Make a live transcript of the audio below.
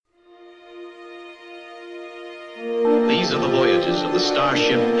These are the voyages of the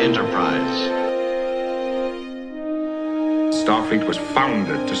Starship Enterprise. Starfleet was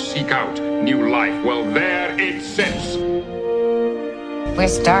founded to seek out new life. Well, there it sits. We're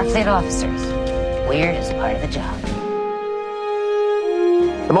Starfleet officers. Weird is part of the job.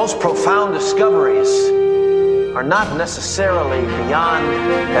 The most profound discoveries are not necessarily beyond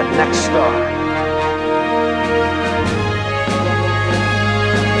that next star.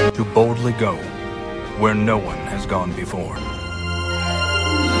 To boldly go where no one has gone before.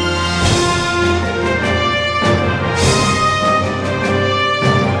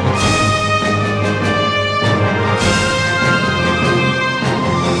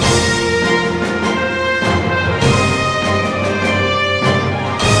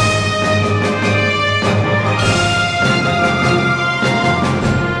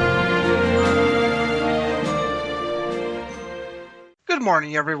 Good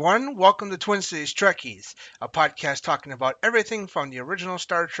morning, everyone. Welcome to Twin Cities Trekkies, a podcast talking about everything from the original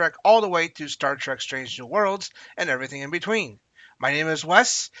Star Trek all the way to Star Trek Strange New Worlds and everything in between. My name is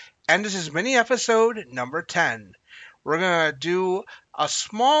Wes, and this is mini episode number 10. We're going to do a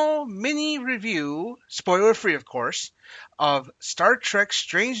small mini review, spoiler-free of course, of Star Trek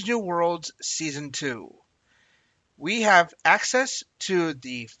Strange New Worlds Season 2. We have access to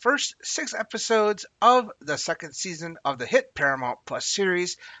the first 6 episodes of the second season of the hit Paramount Plus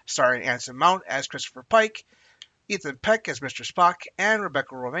series, starring Anson Mount as Christopher Pike, Ethan Peck as Mr. Spock, and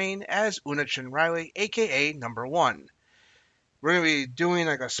Rebecca Romijn as Una Chin Riley, aka Number 1. We're going to be doing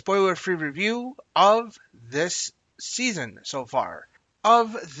like a spoiler-free review of this season so far,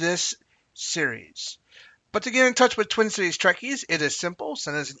 of this series. But to get in touch with Twin Cities Trekkies, it is simple.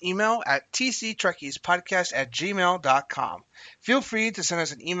 Send us an email at tctrekkiespodcast@gmail.com. Feel free to send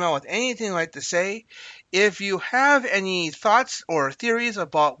us an email with anything you'd like to say. If you have any thoughts or theories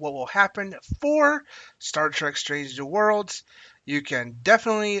about what will happen for Star Trek Strange New Worlds, you can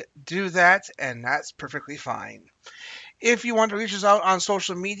definitely do that, and that's perfectly fine. If you want to reach us out on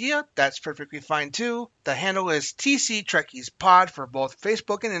social media, that's perfectly fine too. The handle is tctrekkiespod for both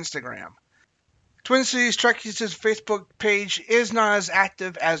Facebook and Instagram. Twin Cities Trekkies' Facebook page is not as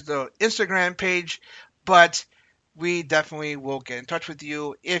active as the Instagram page, but we definitely will get in touch with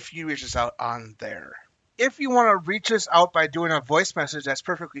you if you reach us out on there. If you want to reach us out by doing a voice message, that's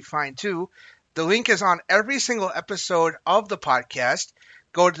perfectly fine too. The link is on every single episode of the podcast.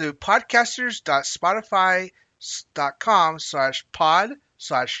 Go to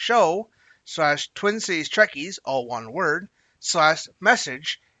podcasters.spotify.com/pod/show/Twin Cities Trekkies, all one word,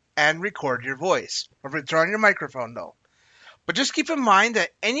 /message, and record your voice. Remember to turn on your microphone though. But just keep in mind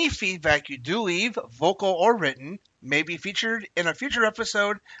that any feedback you do leave, vocal or written, may be featured in a future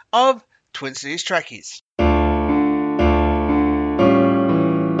episode of Twin Cities Trekkies.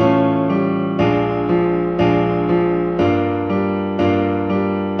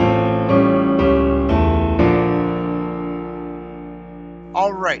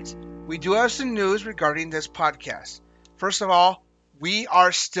 Alright, we do have some news regarding this podcast. First of all, we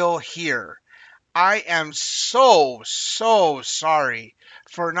are still here. I am so sorry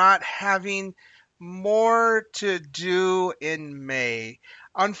for not having more to do in May.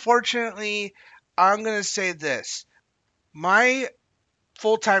 Unfortunately, I'm going to say this. My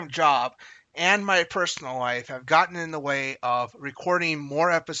full-time job and my personal life have gotten in the way of recording more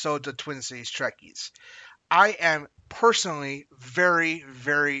episodes of Twin Cities Trekkies. I am personally very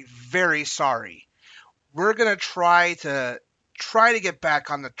sorry. We're going to try to get back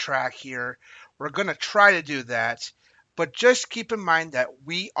on the track here. We're going to try to do that, but just keep in mind that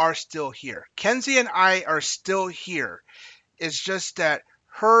we are still here. Kenzie and I are still here. It's just that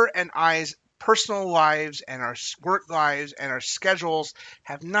her and I's personal lives and our work lives and our schedules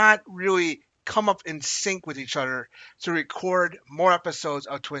have not really come up in sync with each other to record more episodes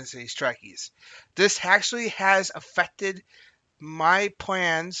of Twin Cities Trekkies. This actually has affected my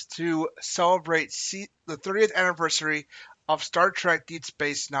plans to celebrate the 30th anniversary of Star Trek Deep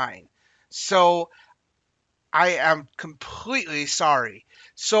Space Nine. So I am completely sorry.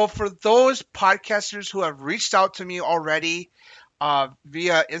 So for those podcasters who have reached out to me already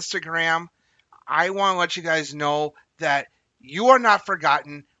via Instagram, I want to let you guys know that you are not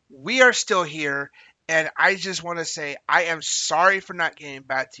forgotten. We are still here. And I just want to say I am sorry for not getting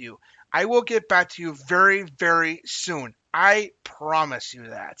back to you. I will get back to you very soon. I promise you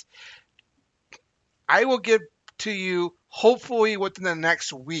that. I will get to you hopefully within the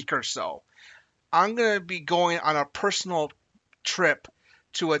next week or so. I'm going to be going on a personal trip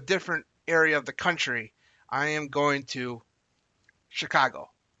to a different area of the country. I am going to Chicago.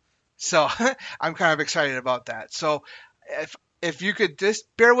 So I'm kind of excited about that. So if you could just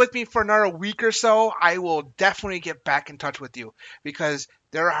bear with me for another week or so, I will definitely get back in touch with you, because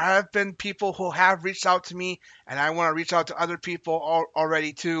there have been people who have reached out to me, and I want to reach out to other people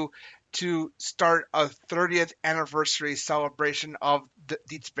already too, to start a 30th anniversary celebration of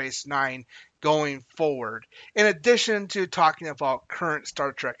Deep Space Nine going forward, in addition to talking about current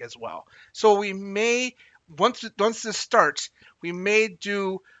Star Trek as well. So we may, once this starts, we may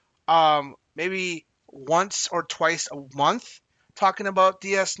do maybe once or twice a month talking about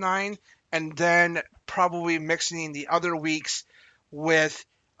DS9, and then probably mixing the other weeks with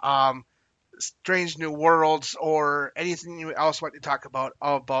Strange New Worlds or anything you else want to talk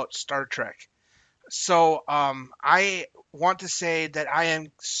about Star Trek. So I want to say that I am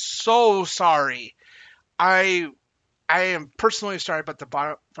so sorry. I I am personally sorry, but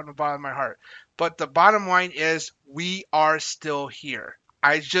from the bottom of my heart. But the bottom line is, we are still here.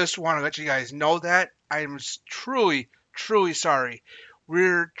 I just want to let you guys know that I am truly, truly sorry.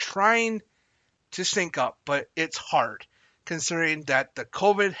 We're trying to sync up, but it's hard considering that the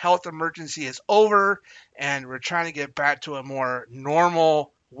COVID health emergency is over and we're trying to get back to a more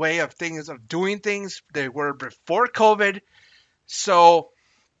normal way of doing things they were before COVID. So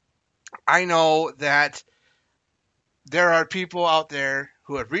I know that there are people out there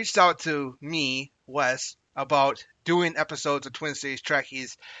who have reached out to me, Wes, about doing episodes of Twin Cities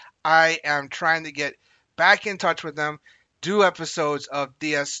Trekkies. I am trying to get back in touch with them, do episodes of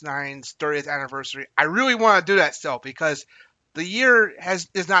DS9's 30th anniversary. I really want to do that still, because the year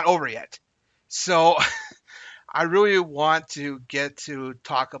is not over yet. So I really want to get to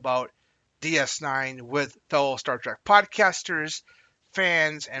talk about DS9 with fellow Star Trek podcasters,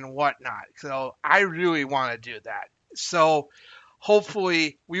 fans, and whatnot. So I really want to do that. So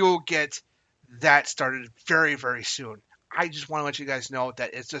hopefully we will get that started very, very soon. I just want to let you guys know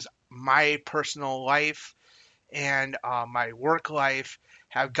that it's just my personal life and my work life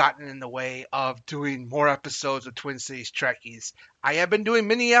have gotten in the way of doing more episodes of Twin Cities Trekkies. I have been doing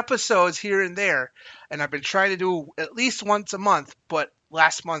mini episodes here and there, and I've been trying to do at least once a month, but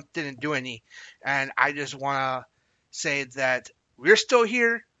last month didn't do any. And I just want to say that we're still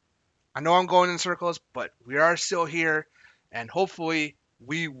here. I know I'm going in circles, but we are still here, and hopefully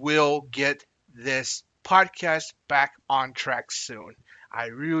we will get this podcast back on track soon. I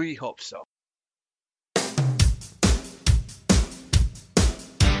really hope so.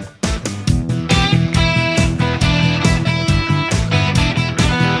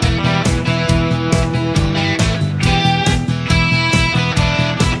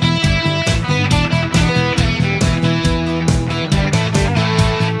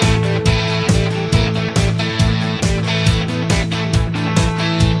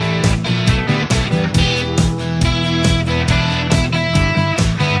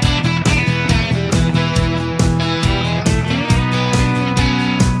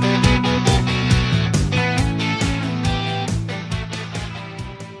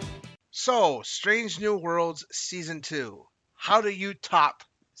 So, Strange New Worlds Season 2. How do you top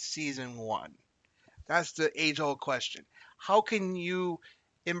Season 1? That's the age-old question. How can you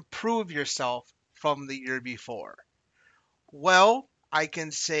improve yourself from the year before? Well, I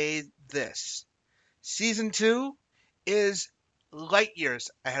can say this. Season 2 is light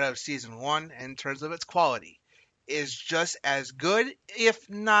years ahead of Season 1 in terms of its quality. Is just as good, if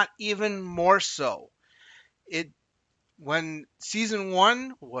not even more so. When Season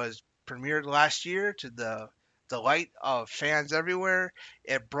 1 was premiered last year to the delight of fans everywhere,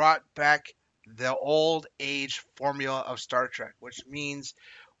 it brought back the old age formula of Star Trek, which means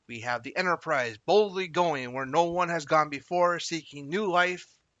we have the Enterprise boldly going where no one has gone before, seeking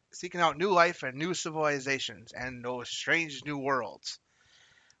out new life and new civilizations and those strange new worlds.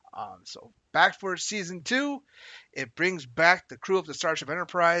 So back for Season 2, it brings back the crew of the Starship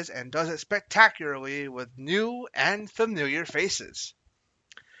Enterprise and does it spectacularly with new and familiar faces.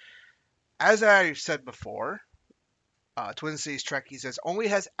 As I said before, Twin Cities Trekkies only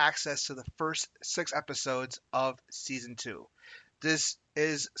has access to the first 6 episodes of Season 2. This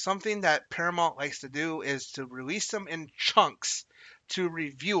is something that Paramount likes to do, is to release them in chunks to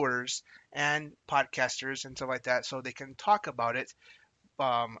reviewers and podcasters and stuff like that, so they can talk about it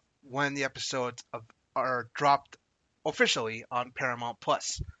when the episodes are dropped officially on Paramount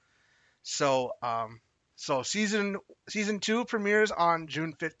Plus. So season 2 premieres on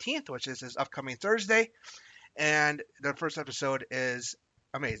June 15th, which is this upcoming Thursday, and the first episode is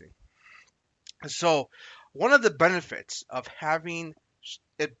amazing. So one of the benefits of having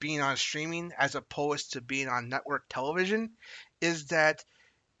it being on streaming as opposed to being on network television is that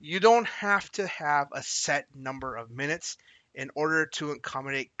you don't have to have a set number of minutes in order to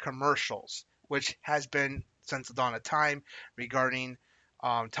accommodate commercials, which has been since the dawn of time regarding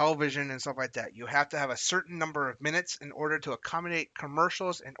television and stuff like that. You have to have a certain number of minutes in order to accommodate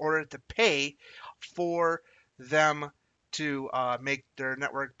commercials, in order to pay for them to make their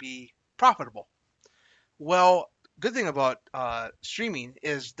network be profitable. Well, good thing about streaming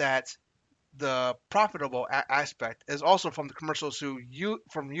is that the profitable aspect is also from the commercials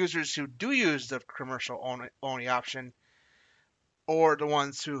from users who do use the commercial only option, or the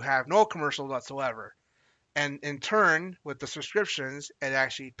ones who have no commercials whatsoever. And in turn, with the subscriptions, it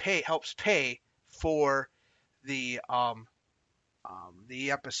actually helps pay for the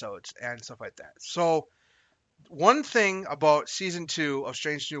episodes and stuff like that. So one thing about season 2 of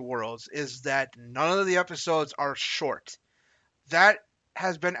Strange New Worlds is that none of the episodes are short. That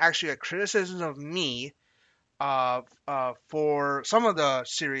has been actually a criticism of me for some of the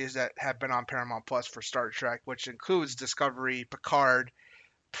series that have been on Paramount Plus for Star Trek, which includes Discovery, Picard,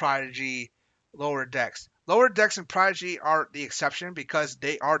 Prodigy, Lower Decks. Lower Decks and Prodigy are the exception because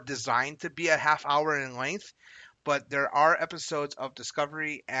they are designed to be a half hour in length, but there are episodes of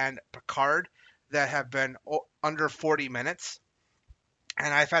Discovery and Picard that have been under 40 minutes,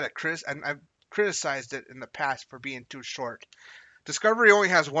 and I've criticized it in the past for being too short. Discovery only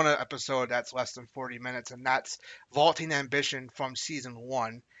has one episode that's less than 40 minutes, and that's Vaulting Ambition from season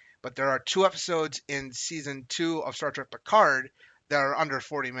 1. But there are 2 episodes in season 2 of Star Trek Picard that are under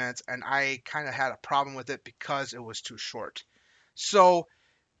 40 minutes, and I kind of had a problem with it because it was too short. So,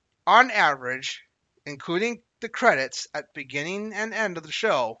 on average, including the credits at beginning and end of the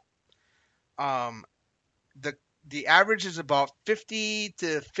show, the average is about 50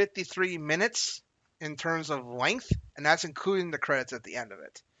 to 53 minutes in terms of length, and that's including the credits at the end of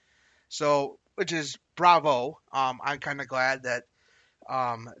it. So, which is bravo. I'm kind of glad that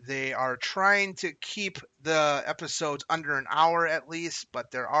they are trying to keep the episodes under an hour at least,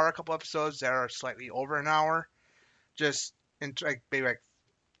 but there are a couple episodes that are slightly over an hour, just in maybe like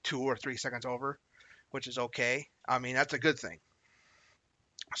 2 or 3 seconds over, which is okay. I mean, that's a good thing.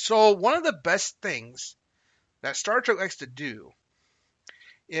 So one of the best things that Star Trek likes to do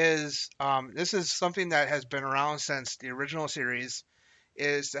is, this is something that has been around since the original series,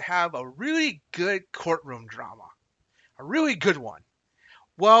 is to have a really good courtroom drama. A really good one.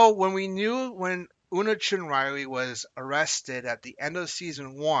 Well, when Una Chin Riley was arrested at the end of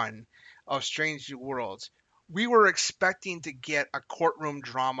season 1 of Strange New Worlds, we were expecting to get a courtroom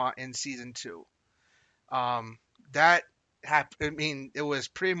drama in season 2. It was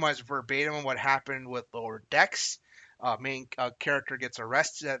pretty much verbatim what happened with Lower Decks. Main character gets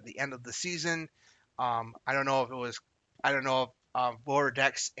arrested at the end of the season. I don't know if Lower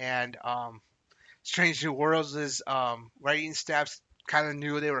Decks and Strange New Worlds' writing staffs kind of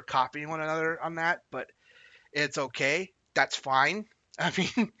knew they were copying one another on that, but it's okay. That's fine. I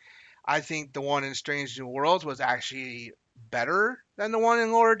mean, I think the one in Strange New Worlds was actually better than the one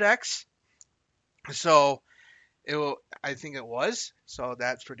in Lower Decks. So I think it was. So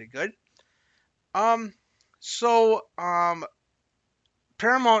that's pretty good. Paramount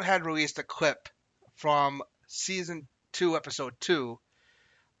had released a clip from season 2, episode 2.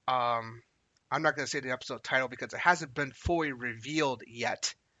 I'm not going to say the episode title because it hasn't been fully revealed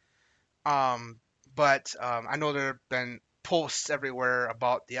yet. But I know there have been posts everywhere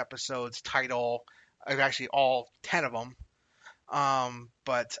about the episode's title. Actually, all 10 of them.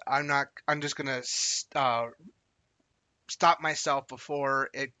 But I'm just going to stop myself before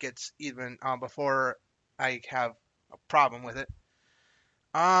it gets before I have a problem with it.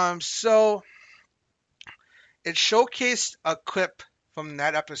 So it showcased a clip from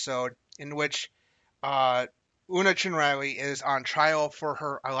that episode in which Una Chin Riley is on trial for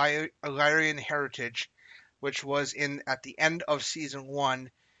her Illyrian heritage, which was at the end of season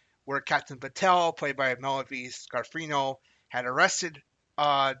 1, where Captain Patel, played by Melody Scarfino, had arrested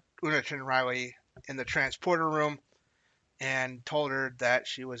Una Chin Riley in the transporter room and told her that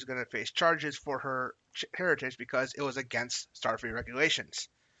she was going to face charges for her heritage because it was against Starfleet regulations.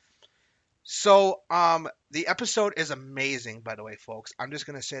 So, the episode is amazing, by the way, folks. I'm just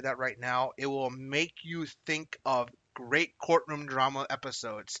going to say that right now. It will make you think of great courtroom drama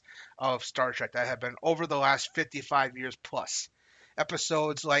episodes of Star Trek that have been over the last 55 years plus.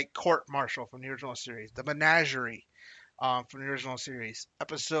 Episodes like Court Martial from the original series, The Menagerie from the original series,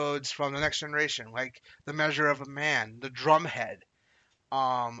 episodes from The Next Generation like The Measure of a Man, The Drumhead,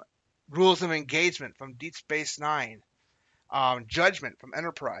 Rules of Engagement from Deep Space Nine, Judgment from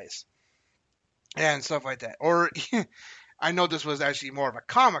Enterprise, and stuff like that. Or I know this was actually more of a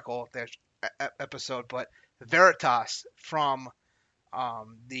comical episode, but Veritas from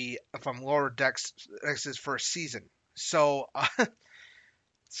Lower Decks' first season. So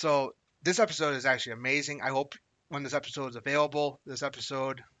this episode is actually amazing. I hope when this episode is available, this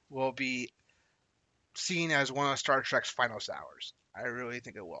episode will be seen as one of Star Trek's finest hours. I really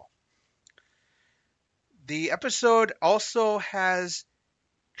think it will. The episode also has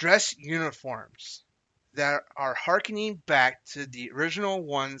dress uniforms that are harkening back to the original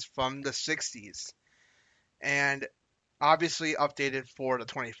ones from the 60s and obviously updated for the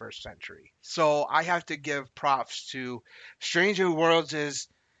 21st century. So I have to give props to Strange New Worlds'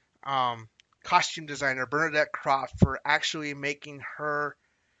 um, costume designer, Bernadette Croft, for actually making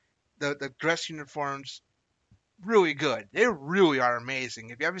the dress uniforms really good. They really are amazing.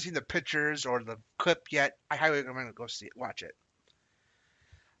 If you haven't seen the pictures or the clip yet, I highly recommend to go see it, watch it.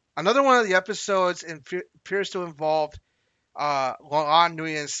 Another one of the episodes appears to involve Lan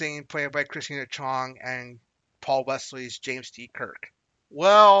Nguyen Singh, played by Christina Chong, and Paul Wesley's James T. Kirk.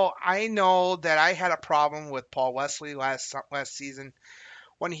 Well, I know that I had a problem with Paul Wesley last season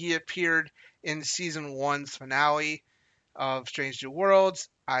when he appeared in season one's finale of Strange New Worlds.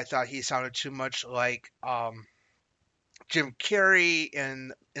 I thought he sounded too much like Jim Carrey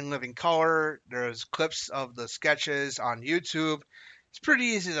in Living Color. There's clips of the sketches on YouTube. It's pretty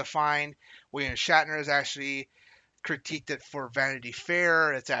easy to find. William Shatner has actually critiqued it for Vanity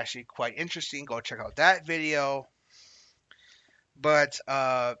Fair. It's actually quite interesting. Go check out that video. But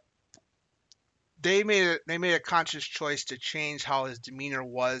they made a conscious choice to change how his demeanor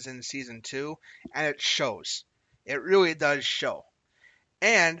was in season 2, and it shows. It really does show.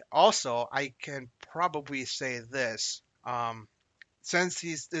 And also, I can probably say this. Since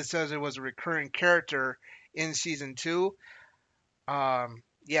it says it was a recurring character in season 2,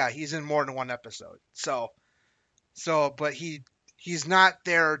 yeah, he's in more than one episode. But he's not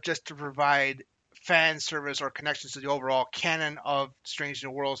there just to provide fan service or connections to the overall canon of Strange New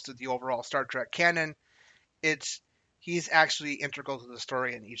Worlds, to the overall Star Trek canon. He's actually integral to the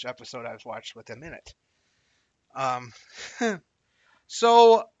story in each episode I've watched with him in it.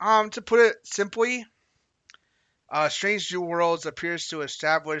 To put it simply, Strange New Worlds appears to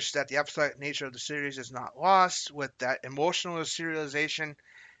establish that the episodic nature of the series is not lost, with that emotional serialization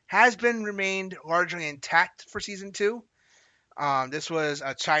has remained largely intact for season 2. This was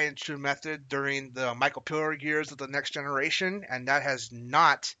a tried and true method during the Michael Piller years of the Next Generation, and that has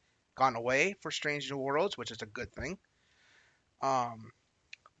not gone away for Strange New Worlds, which is a good thing.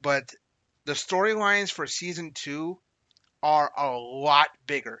 But the storylines for season 2 are a lot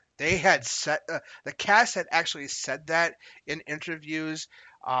bigger. They had the cast had actually said that in interviews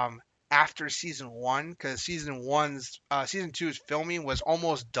after season 1, because season 2's filming was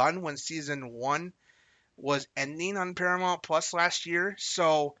almost done when season 1 was ending on Paramount Plus last year.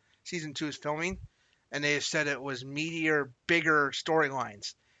 So season 2 is filming, and they said it was meatier, bigger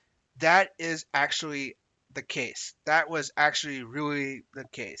storylines. That is actually the case. That was actually really the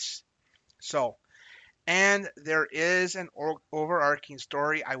case. So, and there is an overarching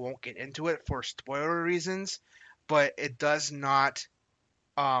story. I won't get into it for spoiler reasons, but it does not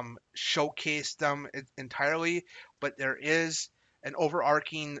showcase them entirely. But there is an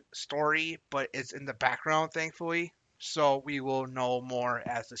overarching story, but it's in the background, thankfully. So we will know more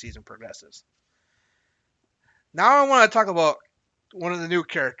as the season progresses. Now I want to talk about one of the new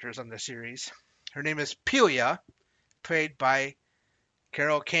characters on the series. Her name is Pelia, played by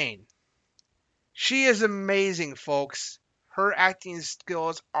Carol Kane. She is amazing, folks. Her acting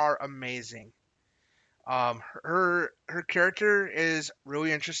skills are amazing. Her character is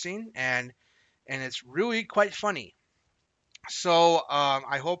really interesting, and it's really quite funny. So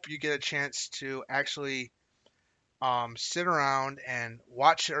I hope you get a chance to actually sit around and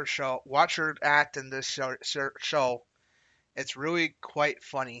watch her act in this show. It's really quite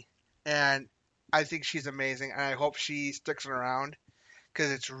funny, and I think she's amazing, and I hope she sticks around,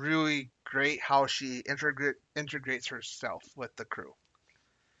 because it's really great how she integrates herself with the crew.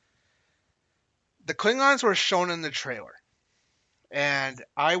 The Klingons were shown in the trailer, and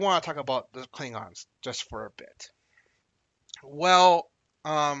I want to talk about the Klingons just for a bit. Well,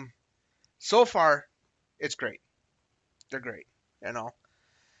 so far, it's great. They're great, you know.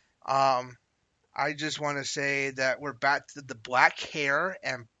 I just want to say that we're back to the black hair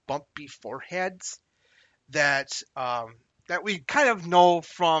and bumpy foreheads that we kind of know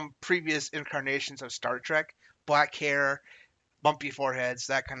from previous incarnations of Star Trek. Black hair, bumpy foreheads,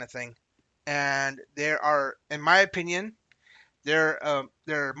 that kind of thing. And there are, in my opinion,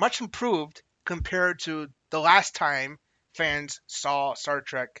 they're much improved compared to the last time fans saw Star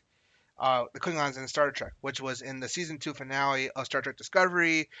Trek, the Klingons in Star Trek, which was in the season 2 finale of Star Trek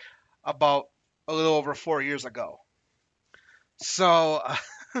Discovery about a little over 4 years ago. So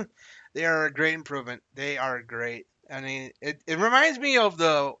they are a great improvement. They are great. I mean, it reminds me of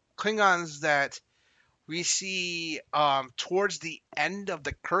the Klingons that we see towards the end of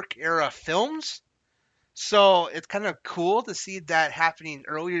the Kirk era films. So it's kind of cool to see that happening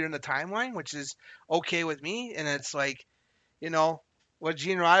earlier in the timeline, which is okay with me. And it's like, you know, what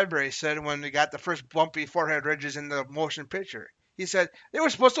Gene Roddenberry said when we got the first bumpy forehead ridges in the motion picture. He said they were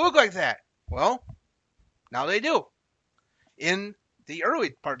supposed to look like that. Well, now they do in the early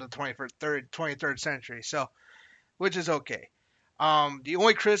part of the 23rd century. So, which is okay. The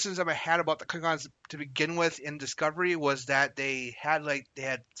only criticism I had about the Klingons to begin with in Discovery was that they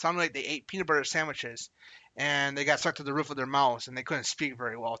sounded like they ate peanut butter sandwiches, and they got stuck to the roof of their mouths, and they couldn't speak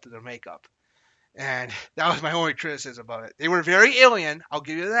very well through their makeup. And that was my only criticism about it. They were very alien, I'll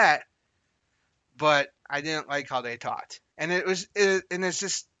give you that, but I didn't like how they talked. And it's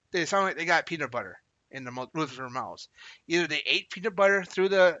just they sound like they got peanut butter in the roof of their mouths. Either they ate peanut butter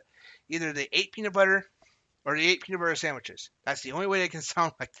or they ate peanut butter sandwiches. That's the only way they can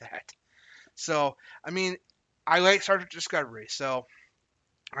sound like that. So, I mean, I like Star Trek Discovery. So,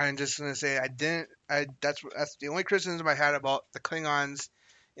 I'm just gonna say that's the only criticism I had about the Klingons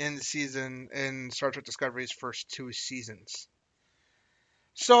in Star Trek Discovery's first 2 seasons.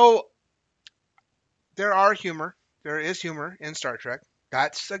 So, there is humor in Star Trek.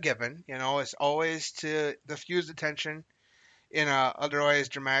 That's a given. It's always to diffuse the tension in a otherwise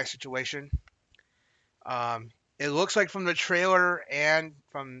dramatic situation. It looks like from the trailer and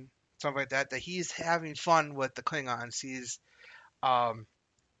from stuff like that he's having fun with the Klingons. He's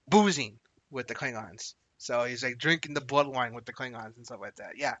boozing with the Klingons. So he's like drinking the blood wine with the Klingons and stuff like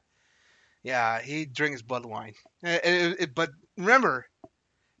that. Yeah, he drinks blood wine. But remember,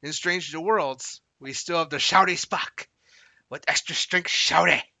 in Strange New Worlds, we still have the shouty Spock with extra strength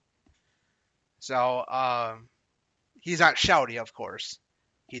shouty. So he's not shouty, of course.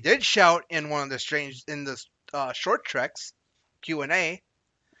 He did shout in the short treks Q&A,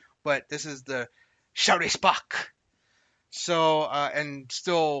 but this is the shouty Spock. So and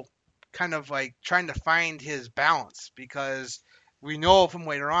still kind of like trying to find his balance, because we know from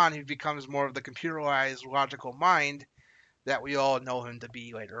later on he becomes more of the computerized logical mind that we all know him to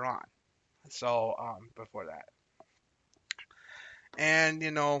be later on. So before that, and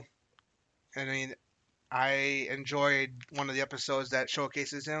I mean, I enjoyed one of the episodes that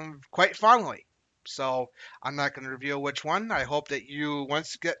showcases him quite fondly. So I'm not going to reveal which one. I hope that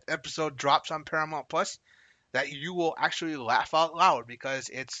once the episode drops on Paramount Plus, that you will actually laugh out loud, because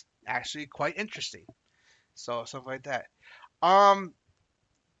it's actually quite interesting. So something like that.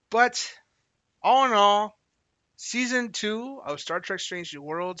 But all in all, season 2 of Star Trek: Strange New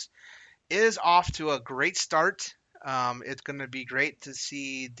Worlds is off to a great start. It's going to be great to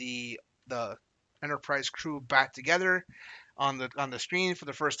see the Enterprise crew back together on the screen for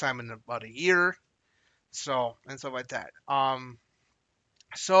the first time in about a year. So and stuff like that.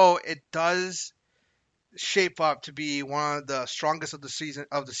 So it does shape up to be one of the strongest of the season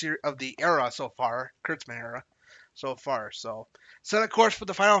of the era so far, Kurtzman era so far. So set a course for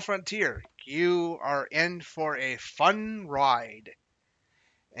the final frontier. You are in for a fun ride.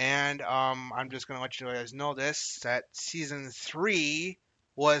 And I'm just gonna let you guys know that season 3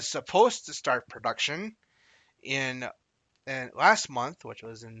 was supposed to start production in last month, which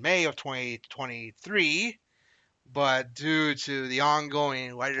was in May of 2023, but due to the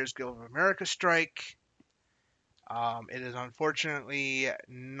ongoing Writers Guild of America strike, it is unfortunately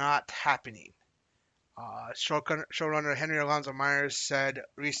not happening. Showrunner Henry Alonzo Myers said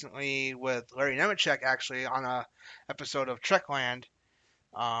recently with Larry Nemechek, actually, on a episode of Trekland,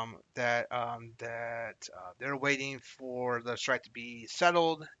 that they're waiting for the strike to be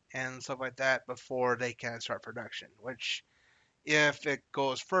settled and stuff like that before they can start production. Which, if it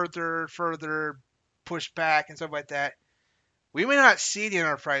goes further pushed back and stuff like that, we may not see the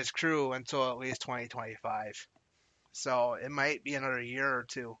Enterprise crew until at least 2025. So it might be another year or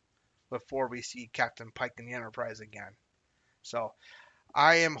two before we see Captain Pike in the Enterprise again. So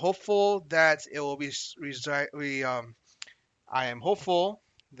I am hopeful that it will be I am hopeful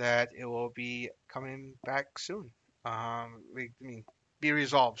that it will be coming back soon. Be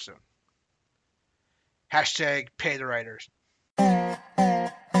resolved soon. Hashtag pay the writers.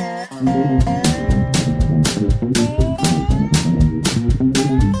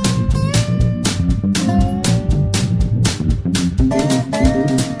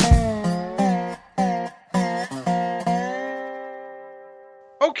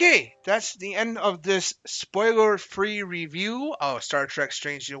 Okay, that's the end of this spoiler-free review of Star Trek: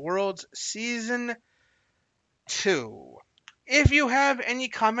 Strange New Worlds Season 2. If you have any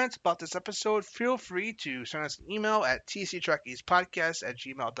comments about this episode, feel free to send us an email at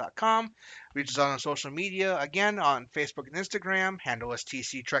tctrekkiespodcast@gmail.com. Reach us out on social media, again, on Facebook and Instagram. Handle us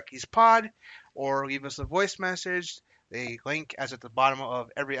TC Trekkies Pod, or leave us a voice message. The link is at the bottom of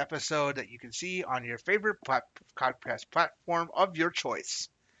every episode that you can see on your favorite podcast platform of your choice.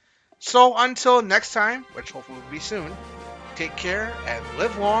 So until next time, which hopefully will be soon, take care and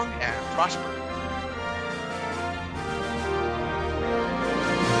live long and prosper.